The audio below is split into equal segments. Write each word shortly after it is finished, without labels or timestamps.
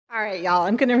All right, y'all,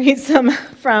 I'm going to read some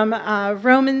from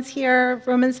Romans here,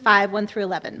 Romans 5, 1 through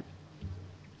 11.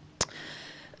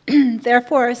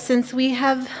 Therefore, since we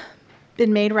have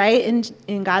been made right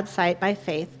in God's sight by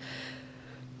faith,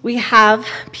 we have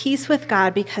peace with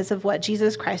God because of what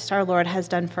Jesus Christ our Lord has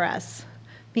done for us.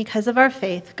 Because of our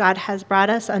faith, God has brought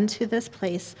us unto this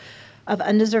place of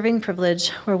undeserving privilege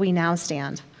where we now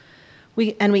stand.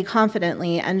 We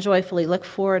confidently and joyfully look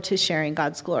forward to sharing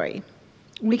God's glory.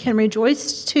 We can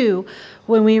rejoice, too,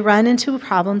 when we run into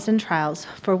problems and trials,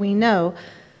 for we know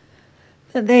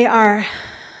that they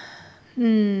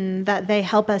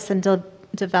help us and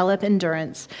develop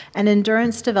endurance, and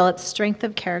endurance develops strength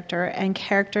of character, and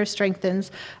character strengthens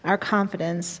our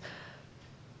confident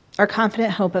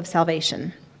hope of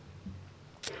salvation.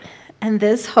 And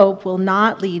this hope will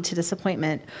not lead to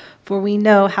disappointment, for we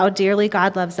know how dearly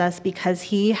God loves us because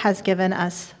he has given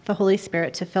us the Holy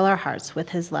Spirit to fill our hearts with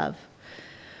his love.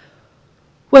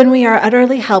 When we were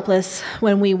utterly helpless,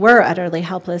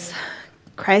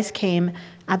 Christ came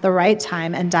at the right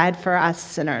time and died for us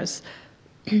sinners.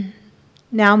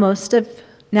 Now most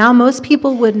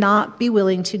people would not be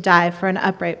willing to die for an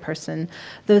upright person,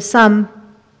 though some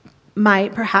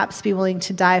might perhaps be willing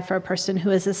to die for a person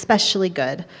who is especially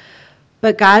good.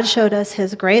 But God showed us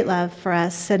his great love for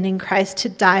us, sending Christ to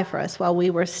die for us while we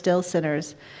were still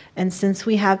sinners. And since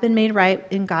we have been made right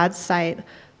in God's sight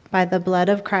by the blood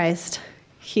of Christ,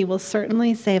 he will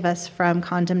certainly save us from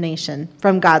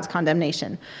God's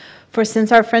condemnation. For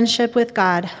since our friendship with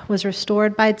God was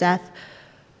restored by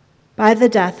the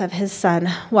death of his Son,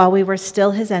 while we were still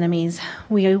his enemies,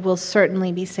 we will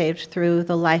certainly be saved through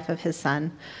the life of his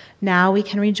Son. Now we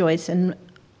can rejoice in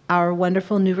our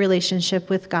wonderful new relationship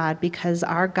with God because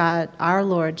our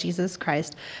Lord Jesus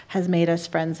Christ has made us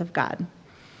friends of God.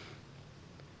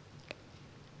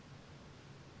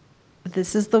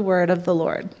 This is the word of the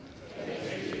Lord.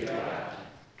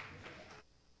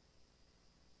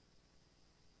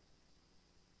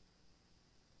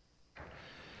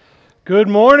 Good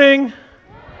morning.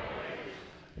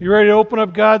 You ready to open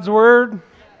up God's Word?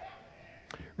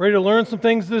 Ready to learn some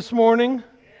things this morning?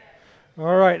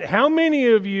 All right. How many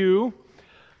of you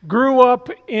grew up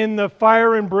in the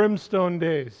fire and brimstone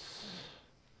days?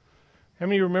 How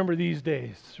many remember these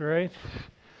days, right?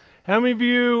 How many of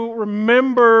you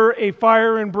remember a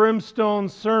fire and brimstone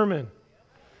sermon?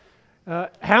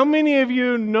 How many of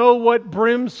you know what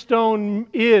brimstone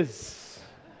is?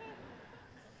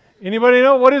 Anybody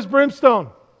know? What is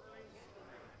brimstone?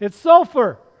 It's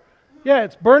sulfur. Yeah,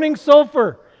 it's burning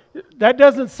sulfur. That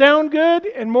doesn't sound good,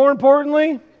 and more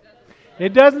importantly,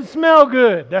 it doesn't smell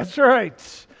good. That's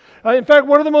right. In fact,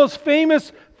 one of the most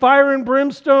famous fire and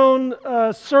brimstone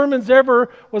sermons ever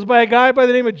was by a guy by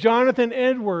the name of Jonathan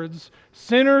Edwards,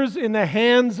 Sinners in the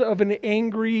Hands of an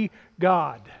Angry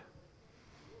God.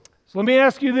 So let me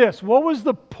ask you this. What was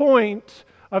the point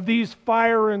of these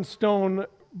fire and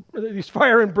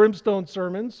brimstone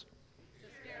sermons?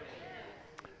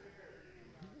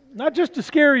 Not just to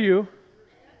scare you.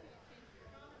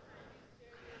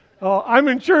 Oh, I'm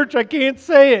in church, I can't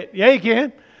say it. Yeah, you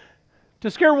can.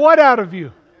 To scare what out of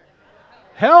you?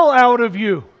 Hell out of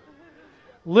you.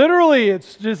 Literally,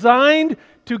 it's designed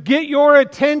to get your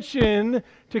attention,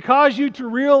 to cause you to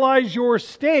realize your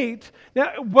state.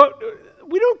 Now, but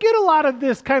we don't get a lot of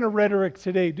this kind of rhetoric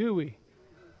today, do we?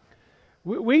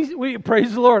 We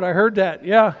praise the Lord, I heard that,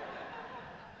 yeah.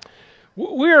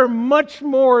 We are much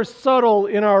more subtle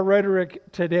in our rhetoric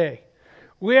today.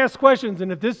 We ask questions,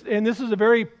 and this is a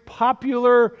very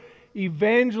popular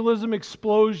evangelism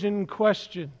explosion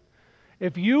question.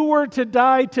 If you were to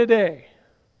die today,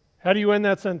 how do you end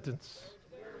that sentence?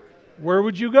 Where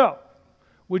would you go?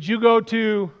 Would you go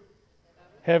to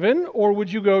heaven, or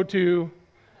would you go to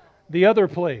the other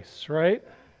place, right?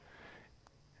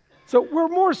 So we're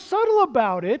more subtle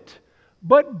about it,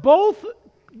 but both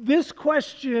this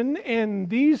question and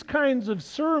these kinds of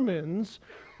sermons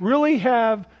really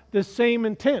have the same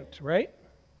intent, right?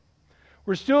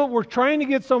 We're trying to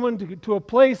get someone to a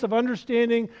place of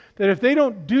understanding that if they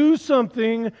don't do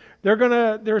something,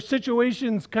 their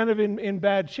situation's kind of in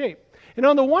bad shape. And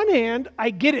on the one hand,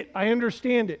 I get it. I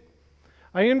understand it.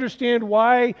 I understand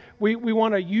why we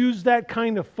want to use that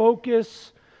kind of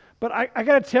focus. But I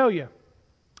got to tell you,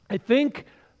 I think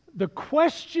the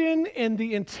question and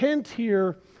the intent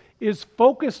here is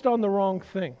focused on the wrong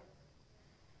thing.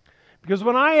 Because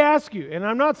when I ask you, and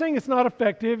I'm not saying it's not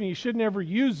effective and you should never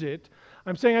use it,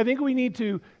 I'm saying I think we need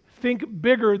to think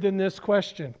bigger than this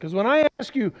question. Because when I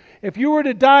ask you, if you were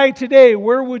to die today,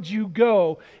 where would you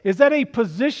go? Is that a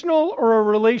positional or a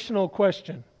relational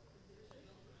question?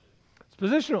 It's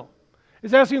positional.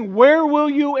 It's asking, where will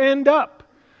you end up?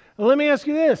 Well, let me ask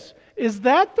you this. Is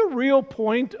that the real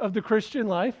point of the Christian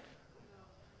life?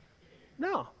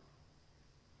 No.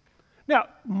 Now,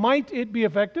 might it be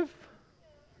effective?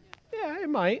 Yeah, it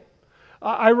might.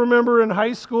 I remember in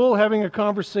high school having a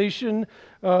conversation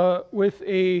with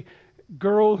a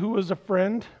girl who was a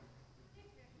friend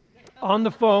on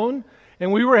the phone,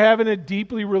 and we were having a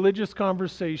deeply religious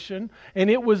conversation,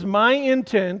 and it was my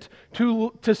intent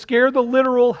to scare the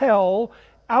literal hell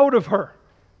out of her.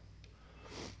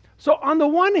 So on the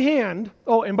one hand,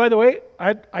 oh, and by the way,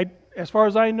 I as far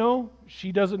as I know,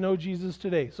 she doesn't know Jesus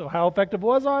today. So how effective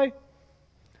was I?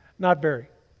 Not very.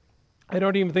 I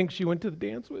don't even think she went to the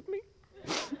dance with me.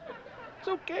 It's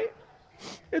okay.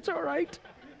 It's all right.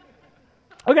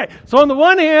 Okay, so on the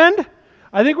one hand,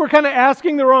 I think we're kind of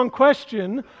asking the wrong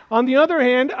question. On the other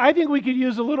hand, I think we could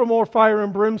use a little more fire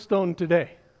and brimstone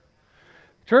today.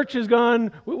 Church has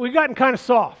we've gotten kind of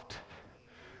soft.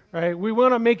 Right? We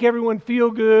want to make everyone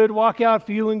feel good, walk out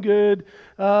feeling good,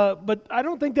 but I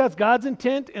don't think that's God's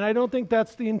intent, and I don't think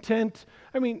that's the intent.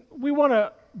 I mean, we want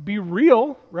to be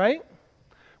real, right?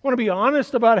 We want to be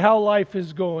honest about how life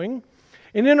is going.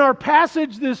 And in our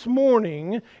passage this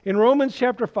morning, in Romans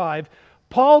chapter 5,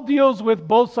 Paul deals with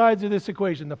both sides of this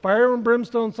equation, the fire and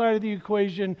brimstone side of the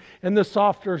equation and the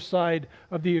softer side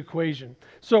of the equation.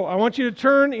 So I want you to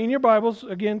turn in your Bibles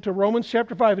again to Romans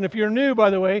chapter 5. And if you're new,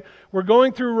 by the way, we're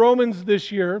going through Romans this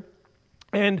year.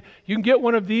 And you can get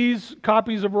one of these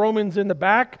copies of Romans in the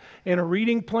back and a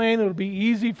reading plan. It'll be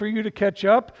easy for you to catch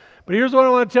up. But here's what I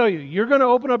want to tell you. You're going to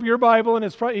open up your Bible, and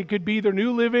it could be either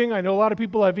New Living. I know a lot of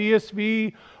people have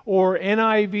ESV or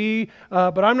NIV,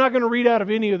 but I'm not going to read out of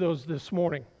any of those this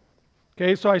morning.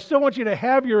 Okay, so I still want you to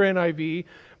have your NIV,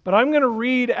 but I'm going to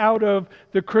read out of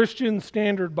the Christian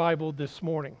Standard Bible this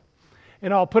morning.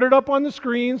 And I'll put it up on the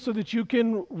screen so that you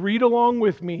can read along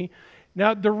with me.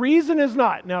 Now, the reason is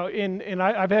not,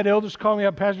 I've had elders call me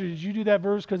up, Pastor, did you do that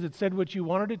verse because it said what you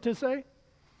wanted it to say?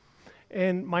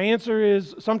 And my answer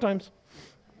is sometimes.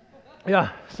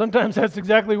 Yeah, sometimes that's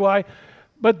exactly why.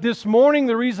 But this morning,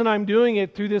 the reason I'm doing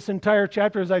it through this entire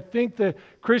chapter is I think the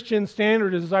Christian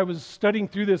Standard, as I was studying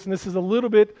through this, and this is a little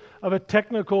bit of a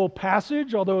technical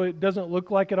passage, although it doesn't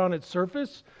look like it on its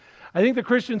surface. I think the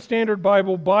Christian Standard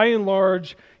Bible, by and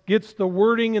large, gets the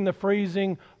wording and the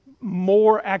phrasing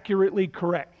more accurately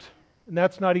correct. And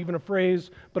that's not even a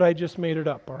phrase, but I just made it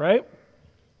up, all right?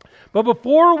 But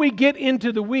before we get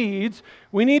into the weeds,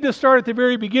 we need to start at the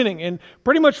very beginning. And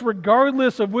pretty much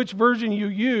regardless of which version you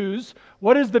use,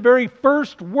 what is the very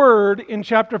first word in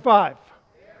chapter 5?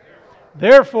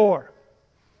 Therefore.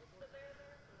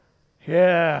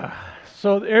 Yeah.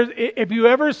 So if you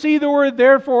ever see the word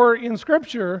therefore in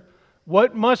Scripture,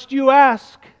 what must you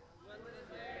ask?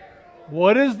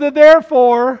 What is the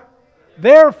therefore?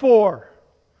 Therefore.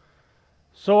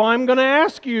 So I'm going to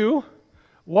ask you,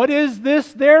 what is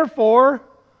this therefore?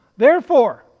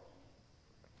 Therefore.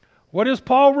 What is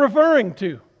Paul referring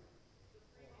to?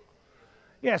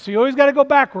 Yeah, so you always got to go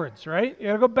backwards, right? You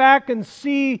got to go back and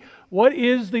see what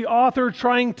is the author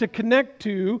trying to connect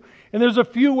to, and there's a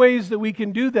few ways that we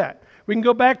can do that. We can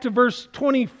go back to verse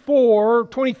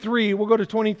 23, we'll go to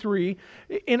 23.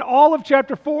 In all of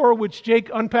chapter 4, which Jake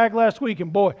unpacked last week,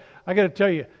 and boy, I got to tell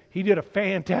you, he did a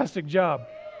fantastic job.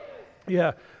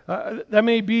 Yeah, that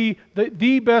may be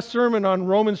the best sermon on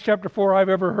Romans chapter 4 I've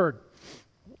ever heard.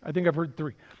 I think I've heard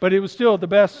 3, but it was still the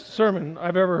best sermon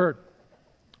I've ever heard.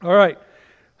 All right,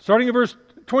 starting in verse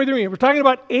 23, we're talking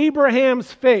about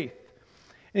Abraham's faith.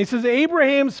 And he says,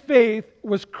 Abraham's faith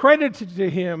was credited to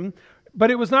him,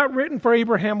 but it was not written for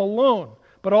Abraham alone,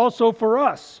 but also for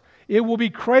us. It will be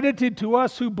credited to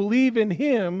us who believe in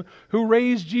him who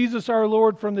raised Jesus our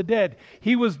Lord from the dead.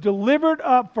 He was delivered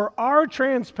up for our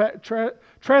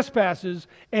trespasses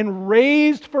and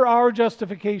raised for our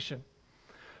justification.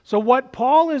 So what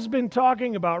Paul has been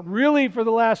talking about really for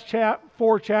the last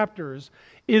 4 chapters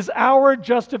is our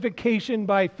justification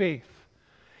by faith.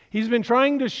 He's been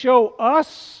trying to show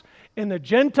us and the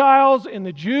Gentiles and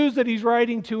the Jews that he's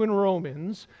writing to in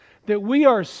Romans that we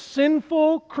are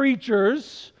sinful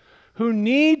creatures who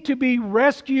need to be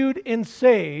rescued and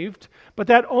saved, but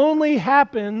that only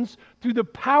happens through the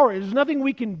power. There's nothing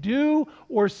we can do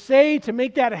or say to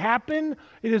make that happen.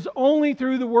 It is only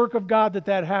through the work of God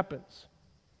that happens.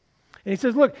 And he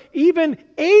says, look, even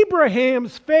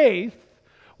Abraham's faith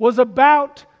was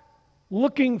about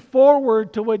looking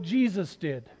forward to what Jesus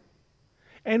did.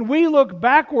 And we look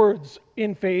backwards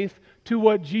in faith to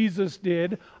what Jesus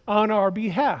did on our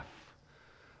behalf.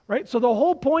 Right? So the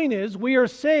whole point is we are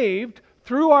saved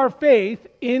through our faith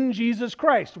in Jesus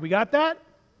Christ. We got that?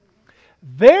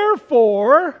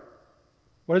 Therefore,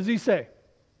 what does he say?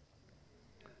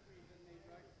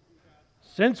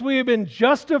 Since we have been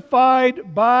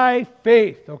justified by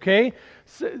faith, okay?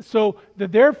 So the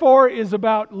therefore is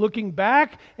about looking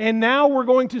back, and now we're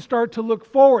going to start to look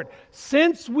forward.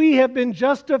 Since we have been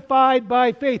justified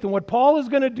by faith, and what Paul is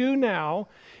going to do now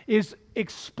is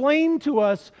explain to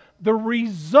us the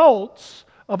results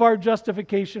of our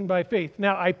justification by faith.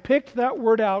 Now, I picked that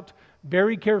word out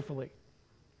very carefully.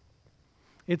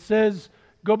 It says,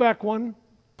 go back one,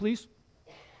 please.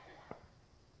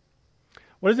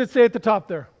 What does it say at the top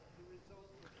there?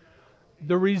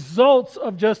 The results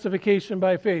of justification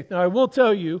by faith. Now, I will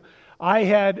tell you, I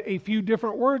had a few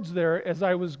different words there as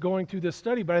I was going through this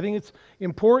study, but I think it's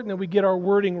important that we get our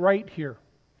wording right here.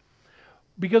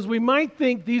 Because we might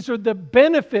think these are the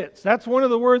benefits. That's one of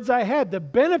the words I had, the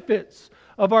benefits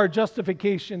of our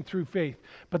justification through faith.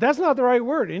 But that's not the right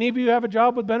word. Any of you have a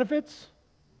job with benefits?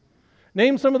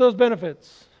 Name some of those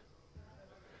benefits.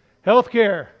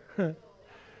 Healthcare.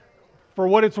 For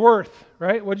what it's worth,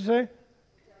 right? What'd you say?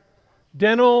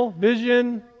 Dental,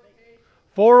 vision,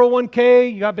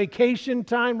 401k, you got vacation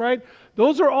time, right?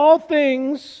 Those are all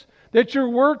things that your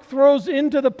work throws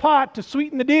into the pot to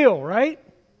sweeten the deal, right?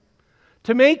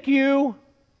 To make you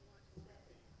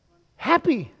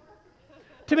happy.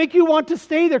 To make you want to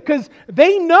stay there. Because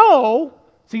they know,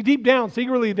 see deep down,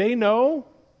 secretly they know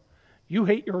you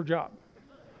hate your job.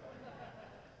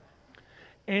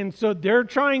 And so they're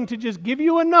trying to just give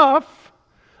you enough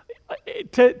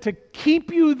to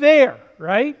keep you there,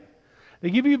 right? They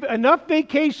give you enough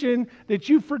vacation that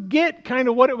you forget kind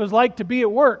of what it was like to be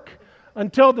at work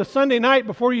until the Sunday night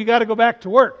before you got to go back to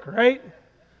work, right?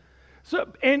 So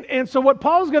and so what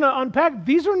Paul's going to unpack,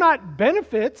 these are not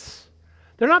benefits.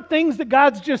 They're not things that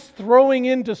God's just throwing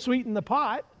in to sweeten the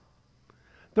pot.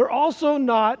 They're also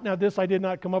not, now this I did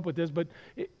not come up with this, but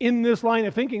in this line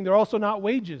of thinking, they're also not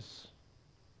wages.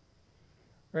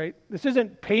 Right? This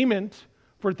isn't payment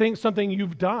for something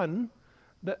you've done.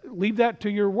 Leave that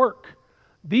to your work.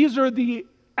 These are the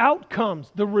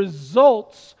outcomes, the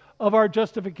results of our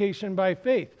justification by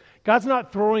faith. God's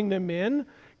not throwing them in.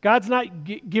 God's not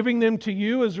giving them to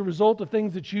you as a result of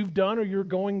things that you've done or you're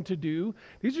going to do.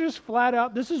 These are just flat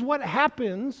out, this is what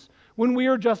happens when we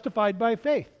are justified by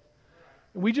faith.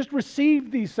 We just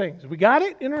receive these things. We got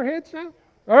it in our heads now?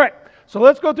 All right, so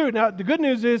let's go through it. Now, the good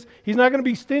news is he's not going to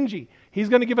be stingy. He's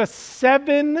going to give us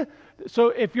 7. So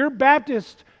if you're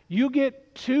Baptist, you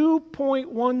get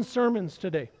 2.1 sermons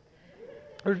today.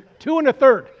 Or 2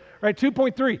 1/3, right?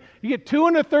 2.3. You get 2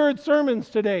 1/3 sermons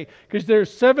today because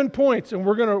there's 7 points and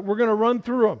we're gonna run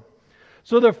through them.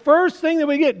 So the first thing that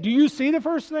we get, do you see the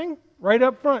first thing? Right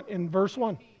up front in verse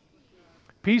 1.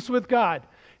 Peace with God.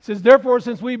 It says, therefore,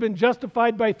 since we've been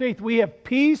justified by faith, we have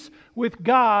peace with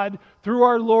God through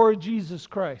our Lord Jesus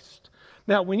Christ.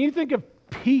 Now, when you think of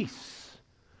peace,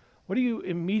 what do you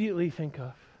immediately think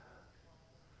of?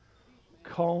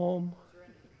 Calm,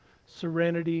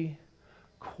 serenity,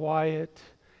 quiet.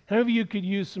 How many of you could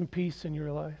use some peace in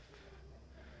your life?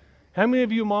 How many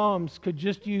of you moms could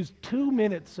just use 2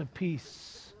 minutes of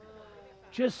peace?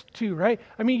 Just 2, right?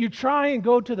 I mean, you try and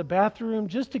go to the bathroom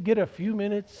just to get a few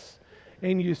minutes,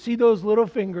 and you see those little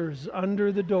fingers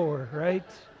under the door, right?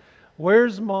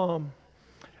 Where's mom?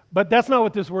 But that's not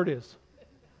what this word is.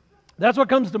 That's what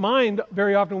comes to mind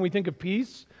very often when we think of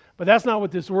peace, but that's not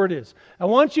what this word is. I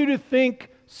want you to think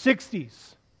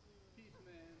 60s.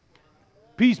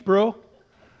 Peace, bro.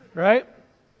 Right?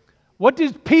 What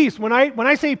does peace, when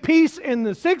I say peace in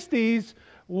the 60s,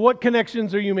 what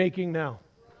connections are you making now?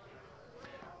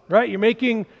 Right? You're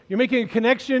making a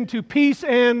connection to peace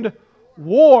and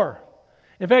war.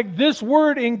 In fact, this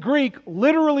word in Greek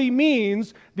literally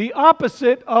means the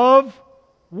opposite of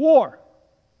war.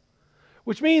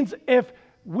 Which means if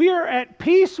we are at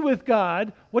peace with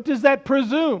God, what does that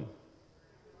presume?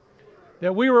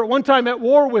 That we were at one time at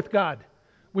war with God.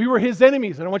 We were His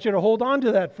enemies. And I want you to hold on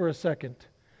to that for a second.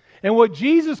 And what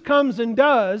Jesus comes and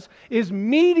does is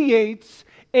mediates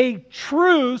a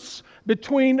truce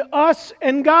between us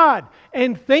and God.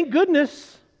 And thank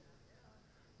goodness,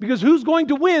 because who's going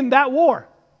to win that war?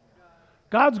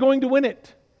 God's going to win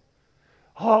it.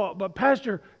 Oh, but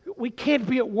Pastor, we can't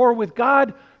be at war with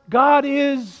God. God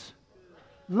is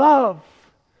love.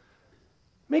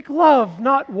 Make love,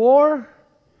 not war.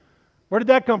 Where did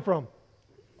that come from?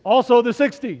 Also the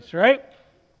 60s, right?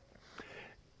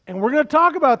 And we're going to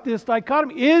talk about this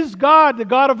dichotomy. Is God the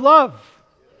God of love?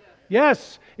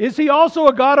 Yes. Is He also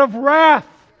a God of wrath?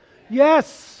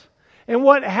 Yes. And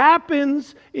what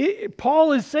happens,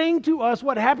 Paul is saying to us,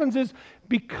 what happens is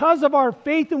because of our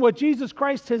faith in what Jesus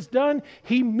Christ has done,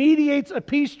 he mediates a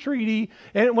peace treaty.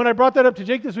 And when I brought that up to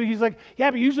Jake this week, he's like,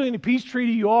 yeah, but usually in a peace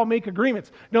treaty, you all make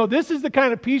agreements. No, this is the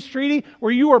kind of peace treaty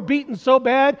where you are beaten so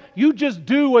bad, you just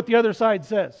do what the other side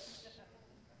says.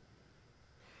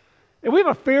 And we have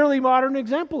a fairly modern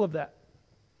example of that.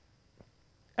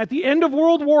 At the end of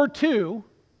World War II,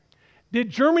 did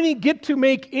Germany get to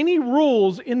make any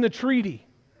rules in the treaty?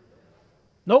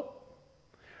 Nope.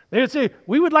 They would say,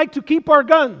 we would like to keep our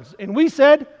guns. And we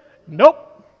said,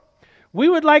 nope. We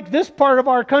would like this part of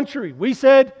our country. We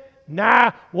said,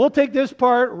 nah, we'll take this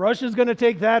part. Russia's going to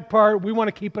take that part. We want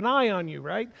to keep an eye on you,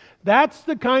 right? That's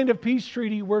the kind of peace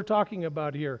treaty we're talking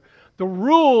about here. The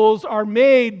rules are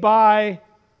made by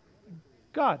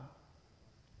God.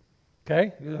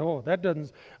 Okay? Oh, that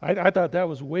doesn't... I thought that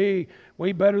was way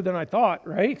better than I thought,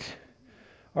 right?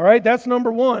 All right, that's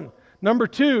number one. Number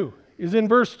two is in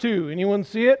verse 2. Anyone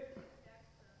see it?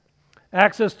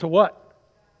 Access to what?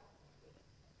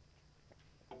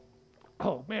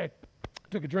 Oh, man, I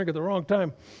took a drink at the wrong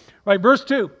time. All right, verse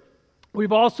 2.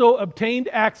 We've also obtained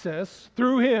access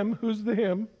through him, who's the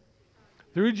him?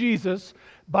 Through Jesus,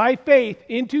 by faith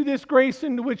into this grace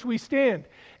into which we stand.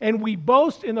 And we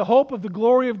boast in the hope of the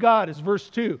glory of God, is verse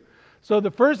 2. So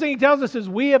the first thing he tells us is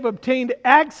we have obtained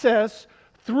access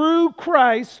through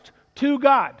Christ to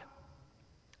God.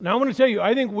 Now I want to tell you,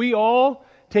 I think we all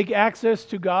take access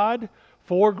to God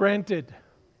for granted.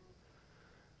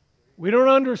 We don't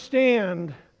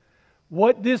understand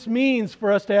what this means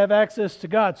for us to have access to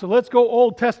God. So let's go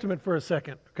Old Testament for a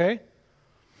second, okay?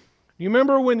 You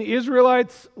remember when the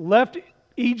Israelites left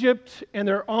Egypt and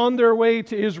they're on their way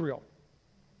to Israel?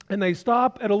 And they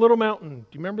stop at a little mountain. Do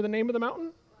you remember the name of the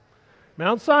mountain?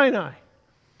 Mount Sinai.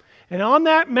 And on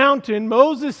that mountain,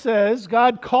 Moses says,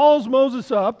 God calls Moses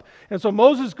up, and so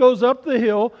Moses goes up the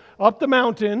hill, up the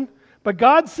mountain, but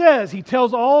God says, he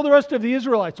tells all the rest of the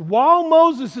Israelites, while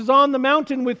Moses is on the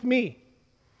mountain with me,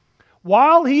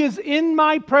 while he is in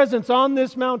my presence on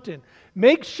this mountain,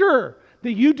 make sure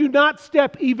that you do not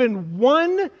step even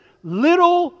one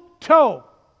little toe.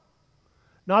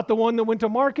 Not the one that went to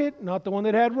market, not the one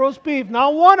that had roast beef,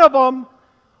 not one of them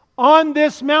on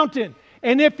this mountain.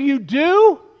 And if you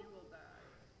do,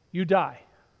 you die.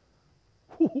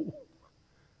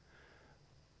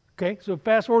 Okay, so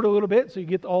fast forward a little bit, so you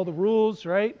get all the rules,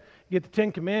 right? You get the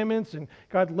Ten Commandments, and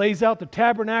God lays out the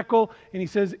tabernacle, and he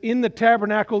says, in the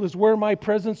tabernacle is where my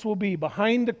presence will be,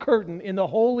 behind the curtain in the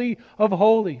Holy of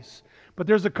Holies. But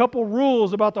there's a couple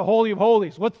rules about the Holy of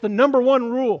Holies. What's the number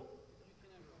one rule?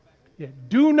 Yeah,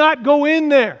 do not go in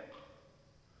there.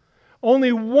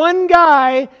 Only one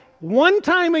guy, one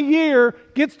time a year,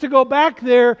 gets to go back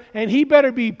there, and he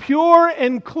better be pure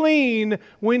and clean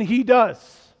when he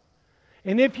does.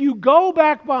 And if you go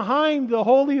back behind the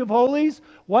Holy of Holies,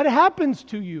 what happens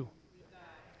to you?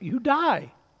 You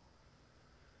die.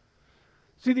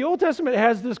 See, the Old Testament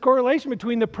has this correlation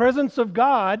between the presence of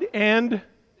God and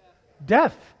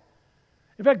death.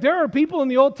 In fact, there are people in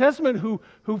the Old Testament who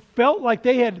felt like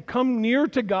they had come near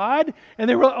to God, and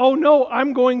they were like, oh no,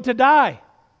 I'm going to die.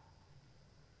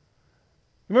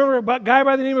 Remember a guy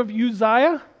by the name of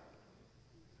Uzziah?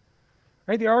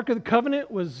 Right, the Ark of the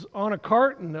Covenant was on a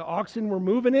cart, and the oxen were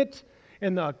moving it,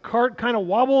 and the cart kind of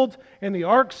wobbled, and the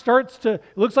ark starts to, it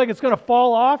looks like it's going to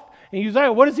fall off. And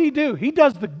Uzziah, what does he do? He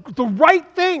does the right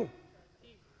thing.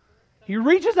 He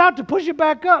reaches out to push it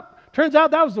back up. Turns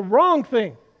out that was the wrong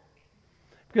thing.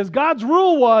 Because God's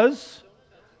rule was,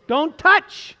 don't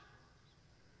touch.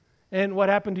 And what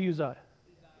happened to Uzziah?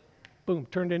 Boom,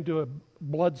 turned into a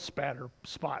blood spatter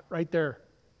spot right there.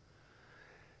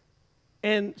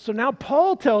 And so now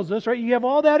Paul tells us, right, you have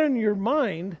all that in your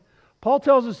mind. Paul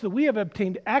tells us that we have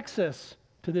obtained access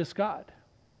to this God.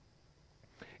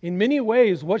 In many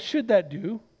ways, what should that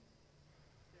do?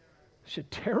 It should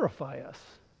terrify us.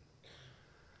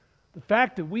 The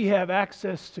fact that we have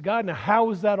access to God. Now,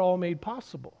 how is that all made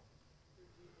possible?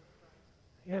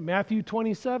 Yeah, Matthew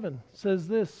 27 says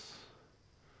this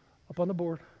up on the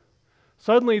board.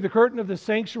 Suddenly, the curtain of the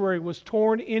sanctuary was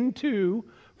torn in two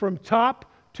from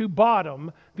top to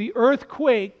bottom. The earth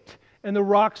quaked and the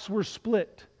rocks were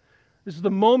split. This is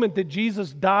the moment that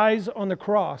Jesus dies on the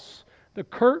cross. The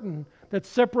curtain that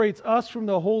separates us from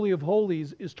the Holy of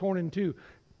Holies is torn in two.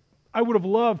 I would have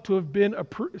loved to have been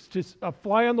a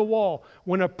fly on the wall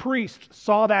when a priest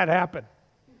saw that happen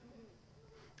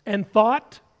and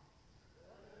thought,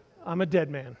 I'm a dead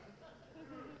man.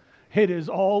 It is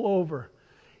all over.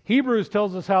 Hebrews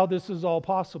tells us how this is all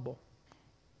possible.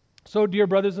 So, dear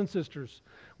brothers and sisters,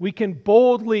 we can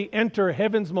boldly enter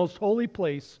heaven's most holy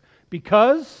place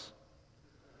because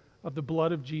of the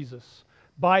blood of Jesus.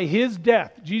 By his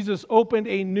death, Jesus opened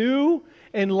a new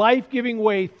and life-giving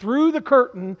way through the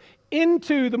curtain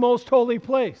into the most holy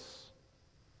place.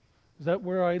 Is that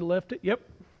where I left it? Yep.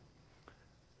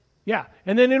 Yeah.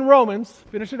 And then in Romans,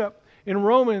 finish it up. In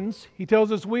Romans, he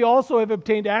tells us we also have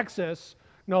obtained access.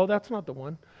 No, that's not the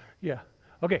one. Yeah.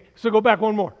 Okay, so go back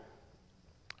one more.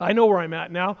 I know where I'm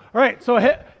at now. All right, so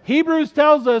Hebrews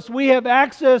tells us we have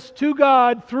access to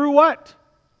God through what?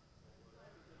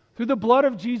 Through the blood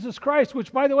of Jesus Christ,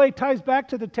 which, by the way, ties back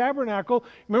to the tabernacle.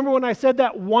 Remember when I said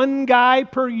that one guy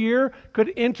per year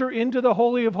could enter into the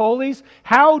Holy of Holies?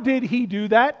 How did he do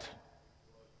that?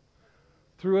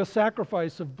 Through a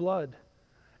sacrifice of blood.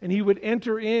 And he would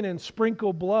enter in and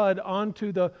sprinkle blood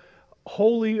onto the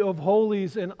Holy of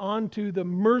Holies and onto the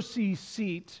mercy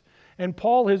seat. And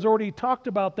Paul has already talked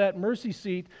about that mercy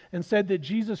seat and said that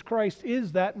Jesus Christ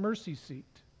is that mercy seat.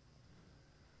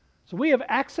 So we have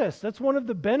access. That's one of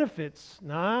the benefits,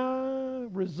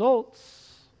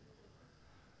 results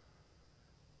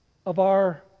of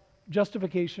our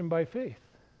justification by faith.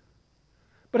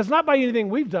 But it's not by anything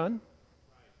we've done.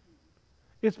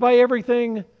 It's by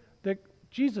everything that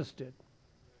Jesus did.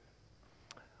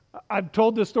 I've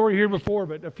told this story here before,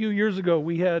 but a few years ago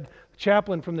we had a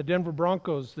chaplain from the Denver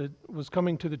Broncos that was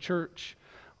coming to the church.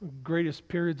 Greatest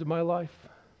periods of my life.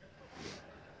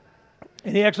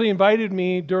 And he actually invited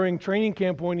me during training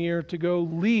camp one year to go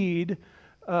lead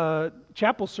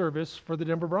chapel service for the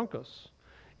Denver Broncos.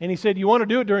 And he said, you want to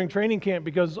do it during training camp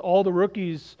because all the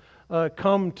rookies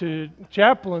come to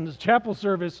chapel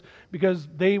service because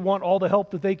they want all the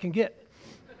help that they can get.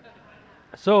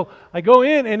 So I go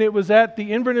in, and it was at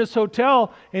the Inverness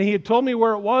Hotel, and he had told me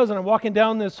where it was, and I'm walking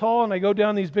down this hall, and I go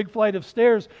down these big flight of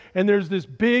stairs, and there's this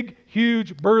big,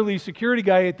 huge, burly security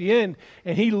guy at the end,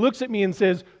 and he looks at me and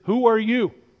says, "Who are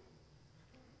you?"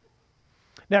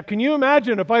 Now, can you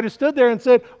imagine if I'd have stood there and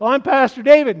said, "Well, I'm Pastor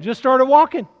David," and just started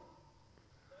walking?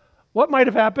 What might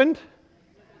have happened?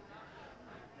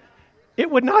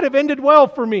 It would not have ended well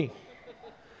for me,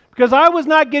 because I was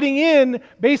not getting in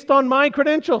based on my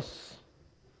credentials.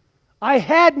 I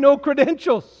had no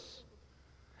credentials.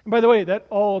 And by the way, that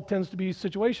all tends to be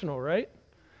situational, right?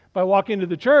 If I walk into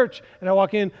the church and I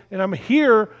walk in and I'm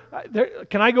here,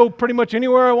 can I go pretty much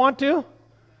anywhere I want to?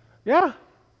 Yeah.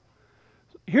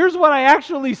 Here's what I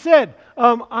actually said.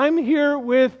 I'm here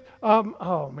with, I'm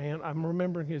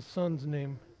remembering his son's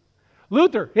name.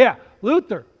 Luther. Yeah,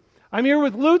 Luther. I'm here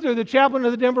with Luther, the chaplain of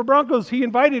the Denver Broncos. He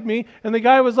invited me, and the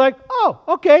guy was like, "Oh,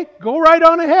 okay, go right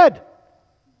on ahead."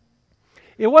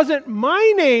 It wasn't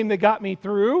my name that got me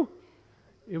through.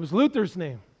 It was Luther's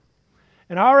name.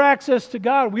 And our access to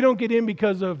God, we don't get in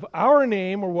because of our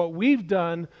name or what we've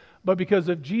done, but because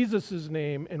of Jesus'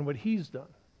 name and what He's done.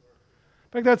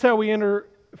 In fact, that's how we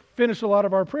finish a lot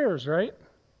of our prayers, right?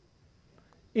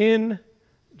 In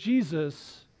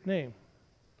Jesus' name.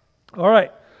 All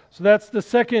right, so that's the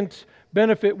second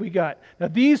benefit we got. Now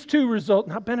these two results,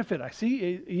 not benefit, I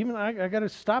got to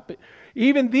stop it.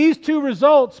 Even these two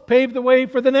results pave the way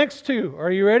for the next two. Are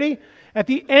you ready? At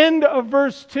the end of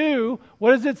verse 2,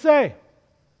 what does it say?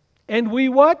 And we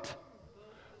what?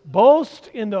 Boast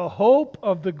in the hope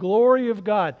of the glory of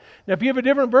God. Now if you have a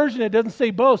different version, it doesn't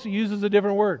say boast, it uses a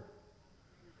different word.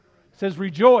 It says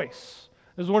rejoice.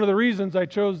 This is one of the reasons I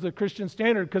chose the Christian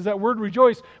Standard, because that word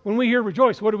rejoice, when we hear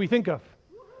rejoice, what do we think of?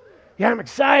 Yeah, I'm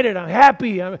excited, I'm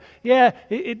happy.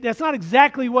 That's not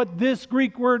exactly what this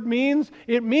Greek word means.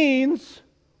 It means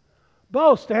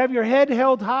boast, to have your head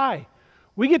held high.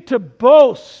 We get to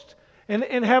boast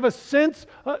and have a sense,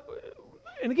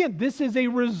 and again, this is a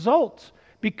result.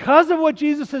 Because of what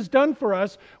Jesus has done for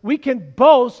us, we can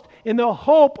boast in the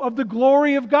hope of the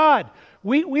glory of God.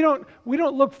 We don't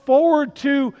look forward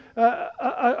to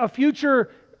a future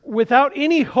without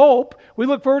any hope. We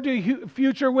look forward to a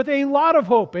future with a lot of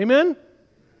hope. Amen?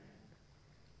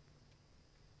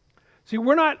 See,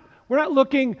 we're not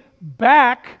looking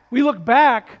back. We look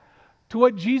back to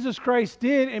what Jesus Christ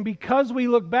did, and because we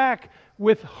look back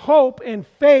with hope and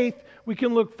faith, we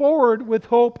can look forward with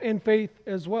hope and faith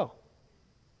as well.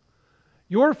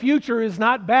 Your future is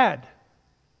not bad.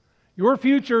 Your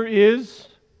future is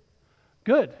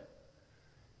good.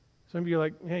 Some of you are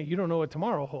like, hey, you don't know what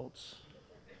tomorrow holds.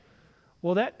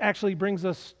 Well, that actually brings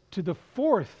us to the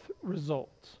fourth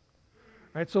result.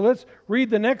 All right, so let's read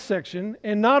the next section.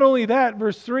 And not only that,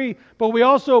 verse 3, but we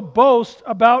also boast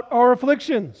about our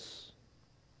afflictions.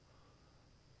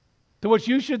 To which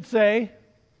you should say,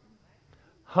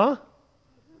 huh?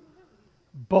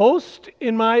 Boast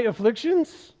in my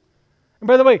afflictions? And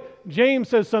by the way, James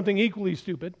says something equally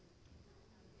stupid.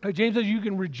 James says you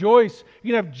can rejoice,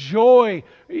 you can have joy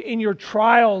in your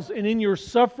trials and in your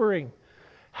suffering.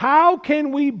 How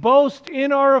can we boast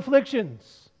in our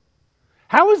afflictions?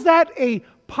 How is that a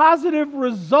positive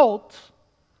result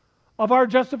of our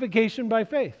justification by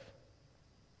faith?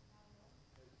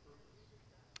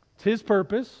 It's His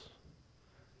purpose.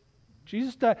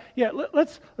 Jesus died. Yeah,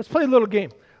 let's play a little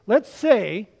game. Let's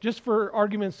say, just for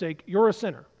argument's sake, you're a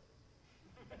sinner.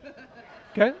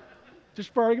 Okay?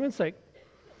 Just for argument's sake.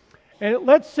 And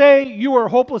let's say you are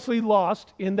hopelessly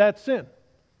lost in that sin.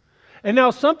 And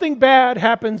now something bad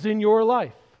happens in your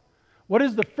life. What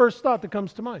is the first thought that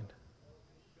comes to mind?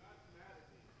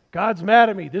 God's mad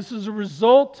at me. This is a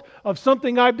result of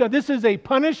something I've done. This is a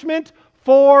punishment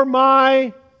for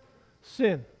my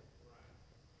sin.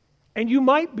 And you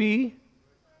might be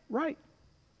right.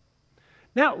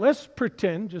 Now, let's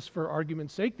pretend, just for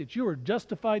argument's sake, that you are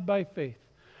justified by faith.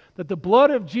 That the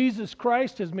blood of Jesus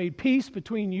Christ has made peace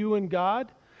between you and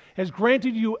God, has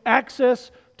granted you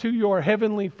access to your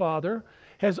heavenly Father,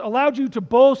 has allowed you to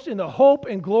boast in the hope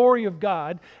and glory of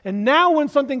God. And now when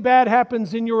something bad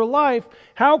happens in your life,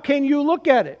 how can you look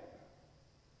at it?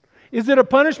 Is it a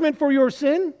punishment for your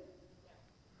sin?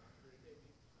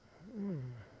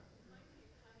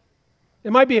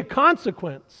 It might be a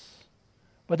consequence,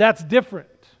 but that's different.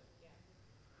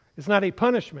 It's not a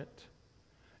punishment.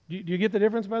 Do you get the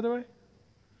difference, by the way?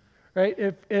 Right?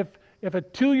 If a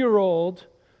 2-year-old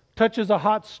touches a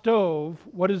hot stove,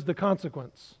 what is the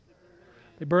consequence?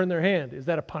 They burn their hand. Is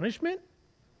that a punishment?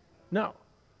 No.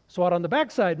 Swat on the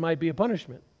backside might be a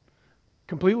punishment.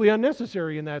 Completely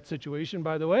unnecessary in that situation,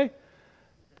 by the way,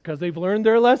 because they've learned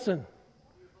their lesson.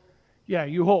 Yeah,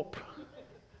 you hope.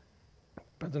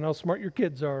 Depends on how smart your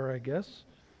kids are, I guess.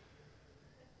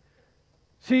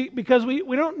 See, because we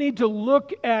don't need to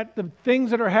look at the things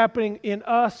that are happening in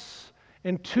us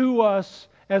and to us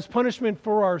as punishment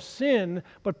for our sin,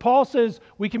 but Paul says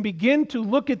we can begin to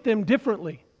look at them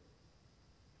differently,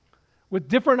 with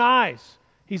different eyes.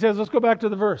 He says, let's go back to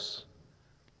the verse.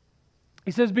 He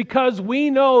says, because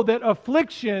we know that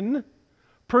affliction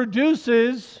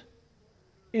produces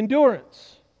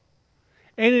endurance,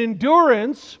 and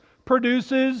endurance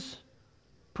produces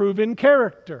proven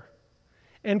character.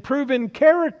 And proven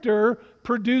character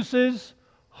produces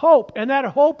hope. And that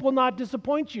hope will not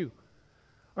disappoint you.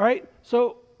 All right?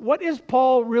 So what is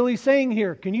Paul really saying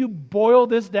here? Can you boil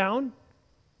this down?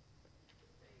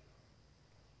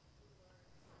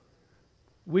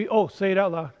 Say it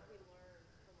out loud.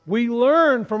 We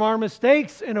learn from our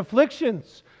mistakes and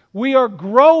afflictions. We are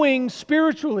growing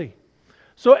spiritually.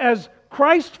 So as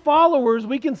Christ followers,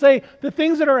 we can say the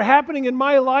things that are happening in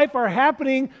my life are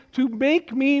happening to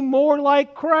make me more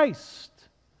like Christ,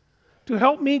 to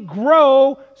help me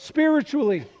grow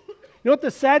spiritually. You know what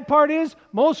the sad part is?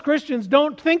 Most Christians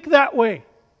don't think that way.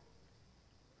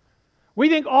 We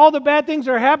think all the bad things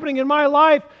are happening in my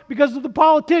life because of the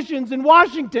politicians in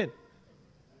Washington.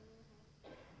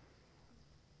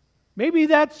 Maybe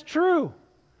that's true.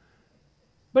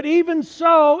 But even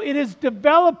so, it is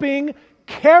developing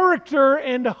character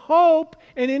and hope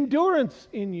and endurance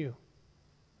in you.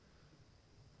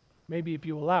 Maybe if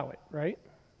you allow it, right?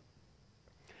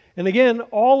 And again,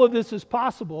 all of this is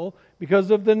possible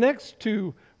because of the next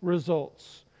two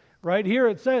results. Right here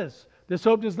it says, this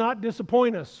hope does not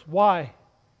disappoint us. Why?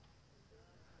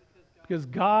 Because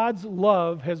God's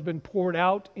love has been poured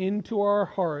out into our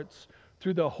hearts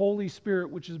through the Holy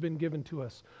Spirit which has been given to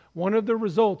us. One of the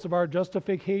results of our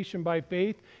justification by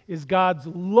faith is God's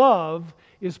love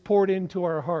is poured into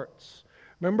our hearts.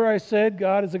 Remember I said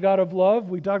God is a God of love?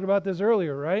 We talked about this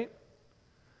earlier, right?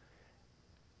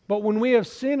 But when we have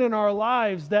sin in our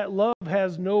lives, that love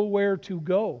has nowhere to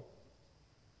go.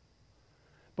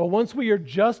 But once we are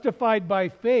justified by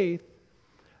faith,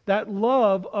 that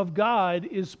love of God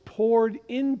is poured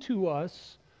into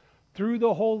us through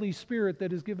the Holy Spirit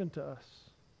that is given to us.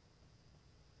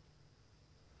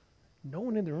 No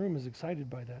one in the room is excited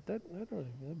by that.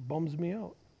 That bums me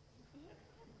out.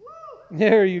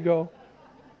 There you go.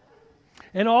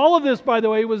 And all of this, by the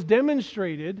way, was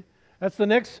demonstrated. That's the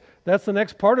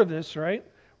next part of this, right?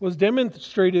 Was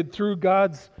demonstrated through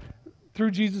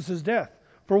Jesus' death.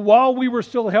 For while we were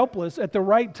still helpless, at the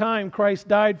right time, Christ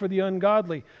died for the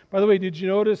ungodly. By the way, did you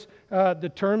notice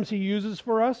the terms he uses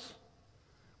for us?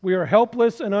 We are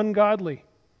helpless and ungodly.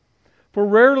 For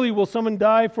rarely will someone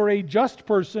die for a just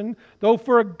person, though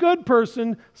for a good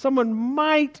person, someone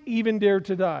might even dare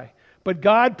to die. But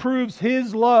God proves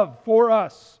His love for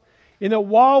us, in that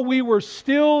while we were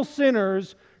still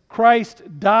sinners, Christ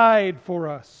died for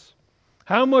us.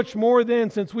 How much more then,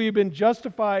 since we have been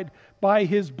justified by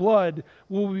His blood,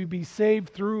 will we be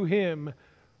saved through Him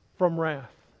from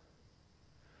wrath?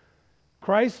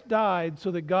 Christ died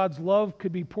so that God's love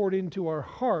could be poured into our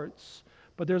hearts,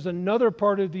 but there's another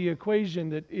part of the equation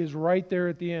that is right there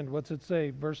at the end. What's it say?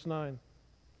 Verse 9.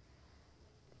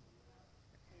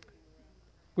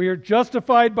 We are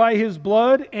justified by His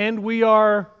blood, and we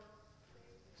are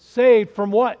saved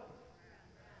from what?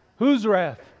 Whose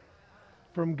wrath?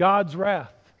 From God's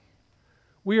wrath.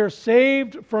 We are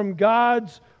saved from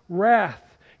God's wrath.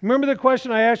 Remember the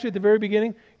question I asked you at the very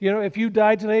beginning? If you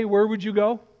died today, where would you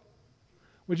go?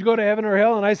 Would you go to heaven or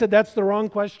hell? And I said that's the wrong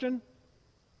question.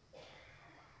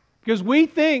 Because we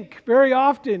think very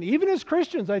often, even as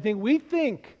Christians, I think we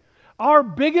think our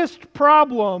biggest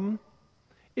problem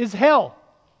is hell.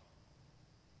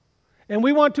 And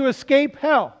we want to escape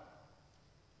hell.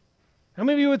 How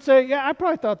many of you would say, yeah, I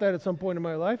probably thought that at some point in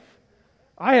my life?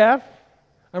 I have.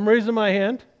 I'm raising my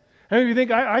hand. How many of you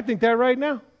think, I think that right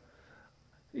now?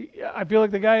 I feel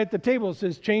like the guy at the table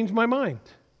says, change my mind.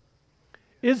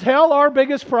 Is hell our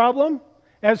biggest problem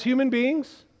as human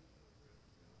beings?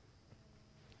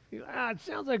 It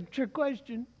sounds like a trick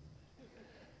question.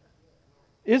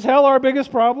 Is hell our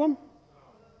biggest problem?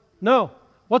 No.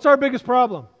 What's our biggest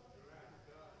problem?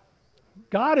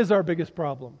 God is our biggest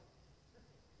problem.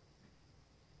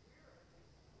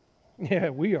 Yeah,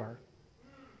 we are.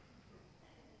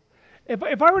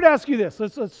 If I were to ask you this,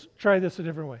 let's try this a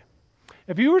different way.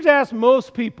 If you were to ask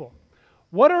most people,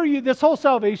 this whole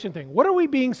salvation thing, what are we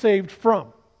being saved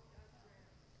from?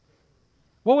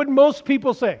 What would most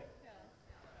people say?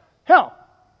 Hell,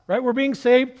 right? We're being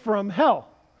saved from hell.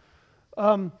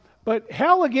 But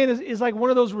hell, again, is like one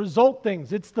of those result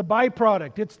things. It's the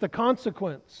byproduct. It's the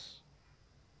consequence.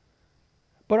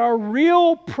 But our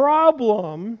real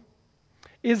problem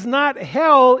is not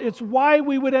hell. It's why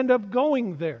we would end up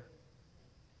going there.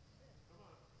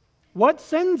 What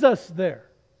sends us there?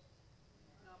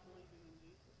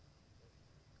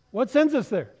 What sends us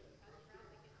there?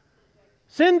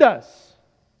 Sin does.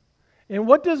 And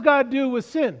what does God do with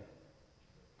sin?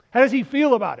 How does He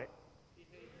feel about it?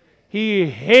 He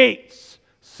hates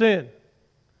sin.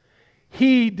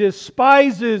 He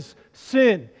despises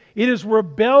sin. It is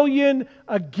rebellion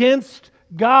against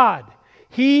God.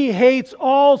 He hates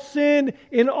all sin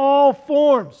in all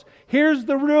forms. Here's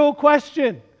the real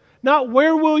question. Not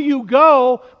where will you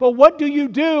go, but what do you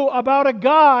do about a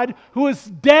God who is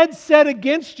dead set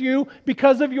against you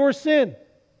because of your sin?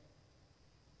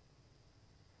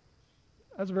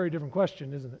 That's a very different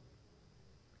question, isn't it?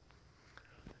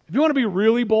 If you want to be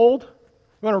really bold,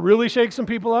 you want to really shake some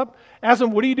people up, ask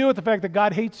them, what do you do with the fact that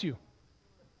God hates you?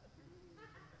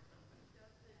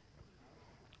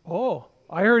 Oh,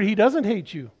 I heard He doesn't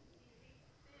hate you.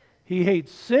 He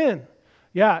hates sin.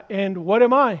 Yeah, and what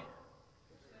am I?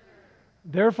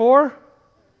 Therefore?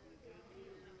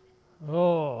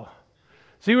 Oh.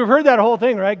 See, we've heard that whole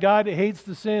thing, right? God hates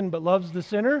the sin but loves the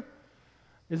sinner.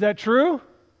 Is that true?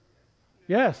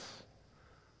 Yes.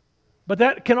 But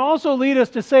that can also lead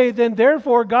us to say, then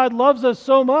therefore God loves us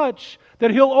so much that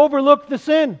He'll overlook the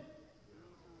sin.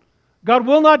 God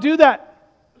will not do that.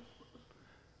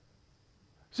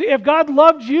 See, if God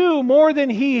loved you more than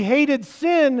He hated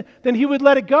sin, then He would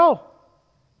let it go.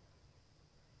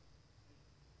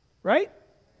 Right?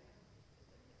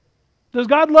 Does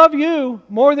God love you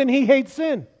more than He hates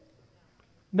sin?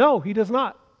 No, He does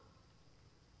not.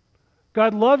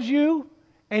 God loves you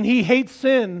and He hates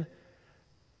sin.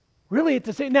 Really, at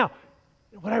the same. Now,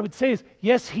 what I would say is,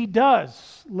 yes, He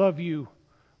does love you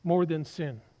more than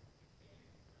sin.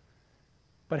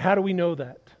 But how do we know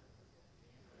that?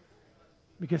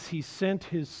 Because He sent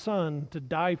His Son to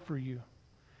die for you.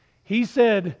 He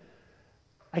said,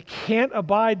 I can't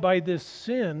abide by this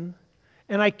sin,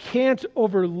 and I can't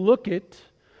overlook it.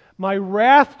 My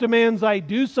wrath demands I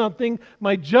do something.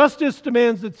 My justice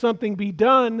demands that something be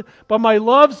done. But my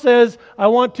love says, I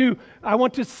want to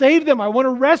save them. I want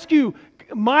to rescue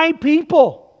my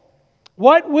people.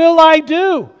 What will I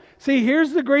do? See,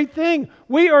 here's the great thing.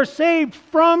 We are saved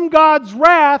from God's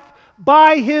wrath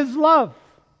by His love.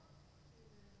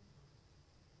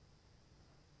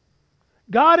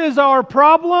 God is our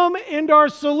problem and our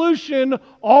solution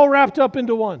all wrapped up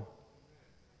into one.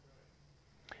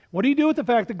 What do you do with the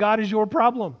fact that God is your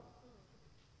problem?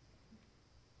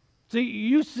 See,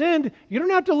 you sinned. You don't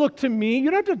have to look to me. You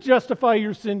don't have to justify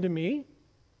your sin to me.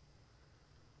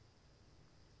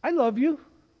 I love you.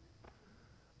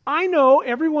 I know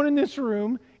everyone in this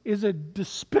room is a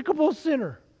despicable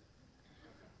sinner.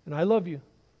 And I love you.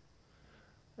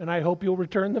 And I hope you'll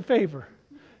return the favor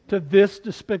to this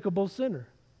despicable sinner.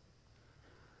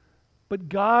 But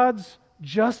God's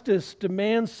justice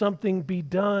demands something be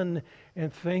done,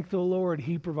 and thank the Lord,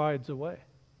 He provides a way.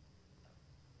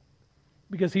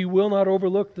 Because He will not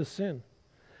overlook the sin.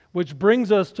 Which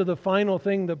brings us to the final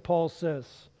thing that Paul says.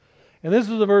 And this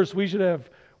is the verse we should have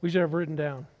written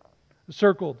down,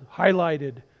 circled,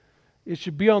 highlighted. It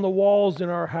should be on the walls in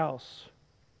our house.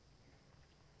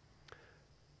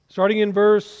 Starting in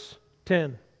verse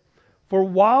 10. For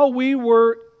while we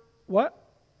were, what?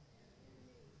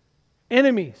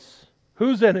 Enemies.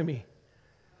 Whose enemy?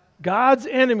 God's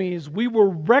enemies. We were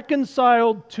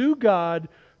reconciled to God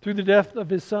through the death of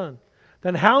His Son.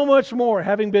 Then how much more,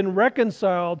 having been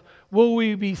reconciled, will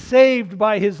we be saved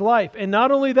by His life? And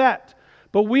not only that,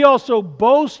 but we also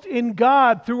boast in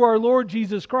God through our Lord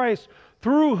Jesus Christ,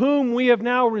 through whom we have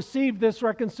now received this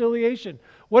reconciliation.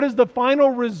 What is the final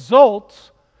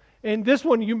result? And this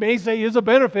one you may say is a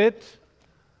benefit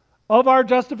of our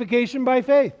justification by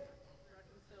faith.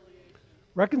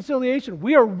 Reconciliation.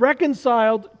 We are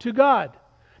reconciled to God.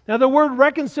 Now the word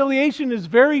reconciliation is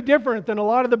very different than a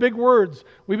lot of the big words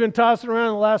we've been tossing around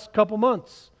in the last couple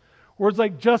months. Words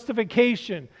like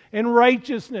justification and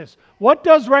righteousness. What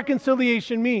does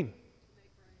reconciliation mean?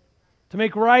 To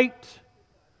make right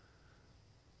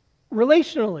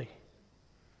relationally.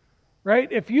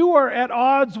 Right? If you are at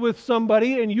odds with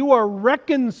somebody and you are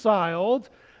reconciled,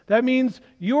 that means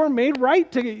you are made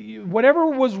right. Whatever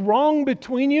was wrong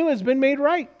between you has been made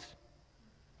right.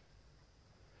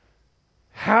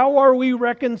 How are we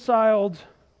reconciled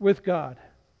with God?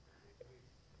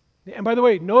 And by the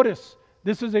way, notice,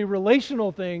 this is a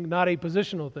relational thing, not a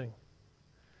positional thing.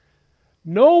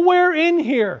 Nowhere in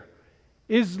here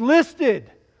is listed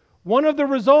one of the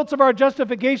results of our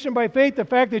justification by faith, the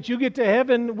fact that you get to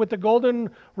heaven with the golden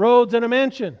roads and a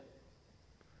mansion.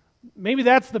 Maybe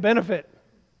that's the benefit,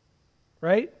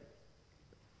 right?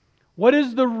 What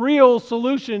is the real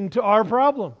solution to our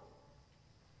problem?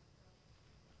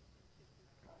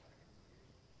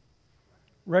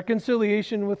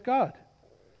 Reconciliation with God.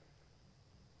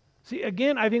 See,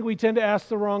 again, I think we tend to ask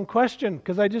the wrong question,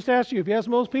 because I just asked you, if you ask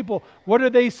most people, what are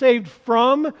they saved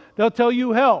from? They'll tell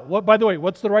you hell. What, by the way,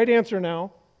 what's the right answer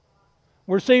now?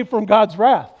 We're saved from God's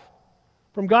wrath,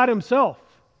 from God Himself.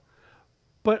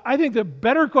 But I think the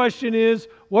better question is,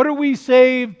 what are we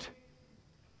saved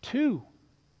to?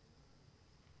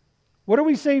 What are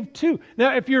we saved to?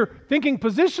 Now, if you're thinking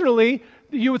positionally,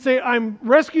 you would say, I'm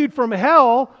rescued from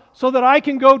hell so that I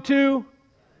can go to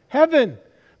heaven.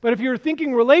 But if you're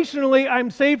thinking relationally, I'm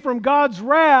saved from God's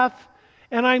wrath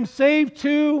and I'm saved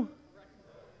to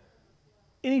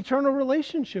an eternal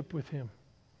relationship with Him.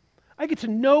 I get to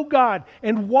know God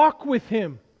and walk with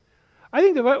Him. I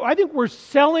think we're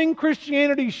selling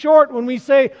Christianity short when we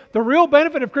say the real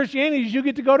benefit of Christianity is you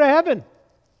get to go to heaven.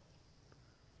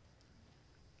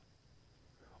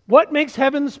 What makes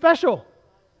heaven special?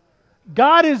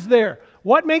 God is there.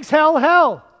 What makes hell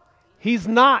hell? He's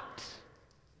not.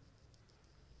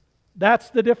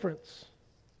 That's the difference.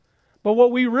 But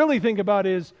what we really think about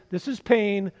is, this is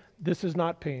pain, this is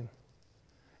not pain.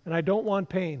 And I don't want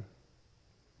pain.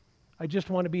 I just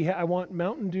want to be, I want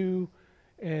Mountain Dew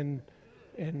and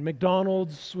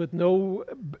McDonald's with no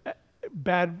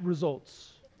bad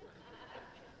results.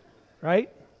 Right?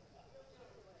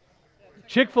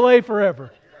 Chick-fil-A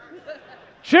forever.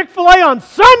 Chick-fil-A on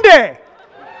Sunday!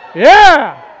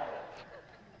 Yeah!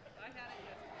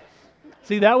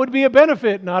 See, that would be a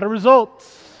benefit, not a result.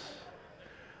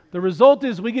 The result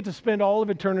is we get to spend all of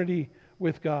eternity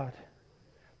with God.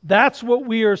 That's what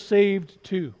we are saved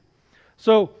to.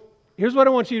 So, here's what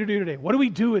I want you to do today. What do we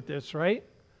do with this, right?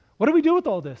 What do we do with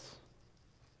all this?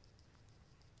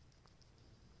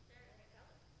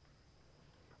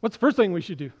 What's the first thing we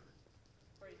should do?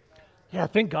 Yeah,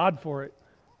 thank God for it.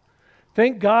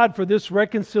 Thank God for this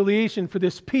reconciliation, for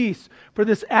this peace, for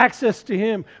this access to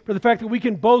Him, for the fact that we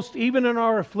can boast even in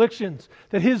our afflictions,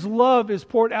 that His love is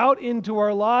poured out into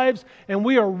our lives and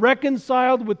we are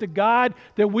reconciled with the God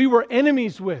that we were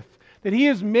enemies with, that He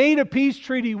has made a peace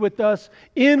treaty with us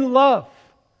in love.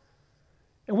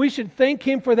 And we should thank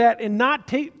Him for that and not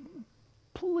take,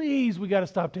 please, we got to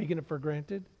stop taking it for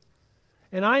granted.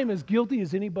 And I am as guilty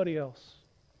as anybody else.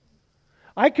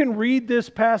 I can read this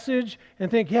passage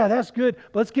and think, yeah, that's good,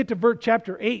 but let's get to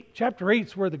chapter 8. Chapter 8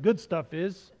 is where the good stuff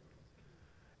is.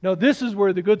 No, this is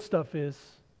where the good stuff is.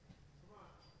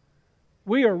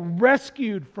 We are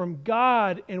rescued from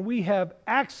God and we have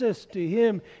access to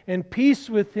Him and peace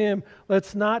with Him.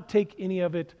 Let's not take any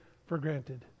of it for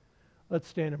granted. Let's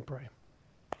stand and pray.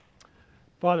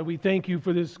 Father, we thank You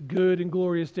for this good and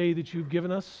glorious day that You've given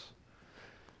us.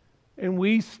 And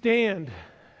we stand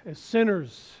as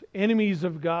sinners, enemies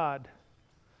of God,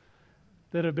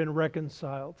 that have been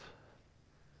reconciled.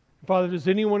 Father, does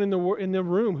anyone in the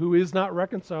room who is not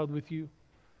reconciled with You,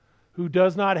 who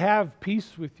does not have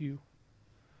peace with You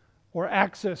or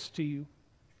access to You,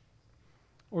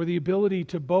 or the ability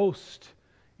to boast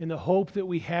in the hope that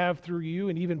we have through you,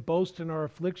 and even boast in our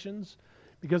afflictions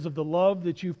because of the love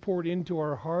that you've poured into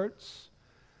our hearts,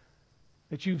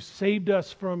 that you've saved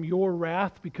us from your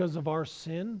wrath because of our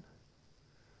sin.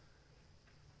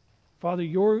 Father,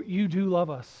 you do love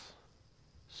us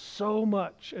so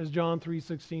much, as John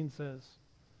 3:16 says,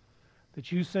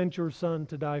 that you sent your Son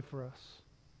to die for us.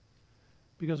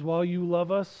 Because while you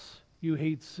love us, you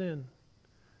hate sin.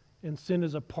 And sin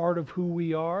is a part of who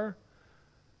we are.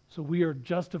 So we are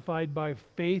justified by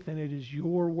faith, and it is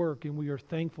your work, and we are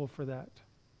thankful for that.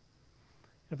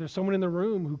 If there's someone in the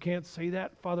room who can't say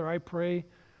that, Father, I pray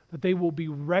that they will be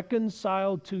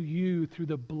reconciled to you through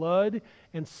the blood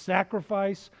and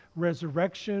sacrifice,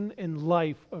 resurrection, and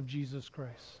life of Jesus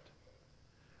Christ.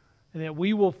 And that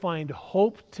we will find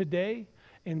hope today,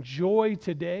 and joy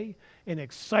today, and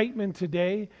excitement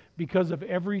today because of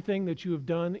everything that you have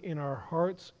done in our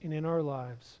hearts and in our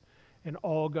lives. And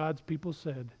all God's people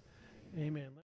said, amen.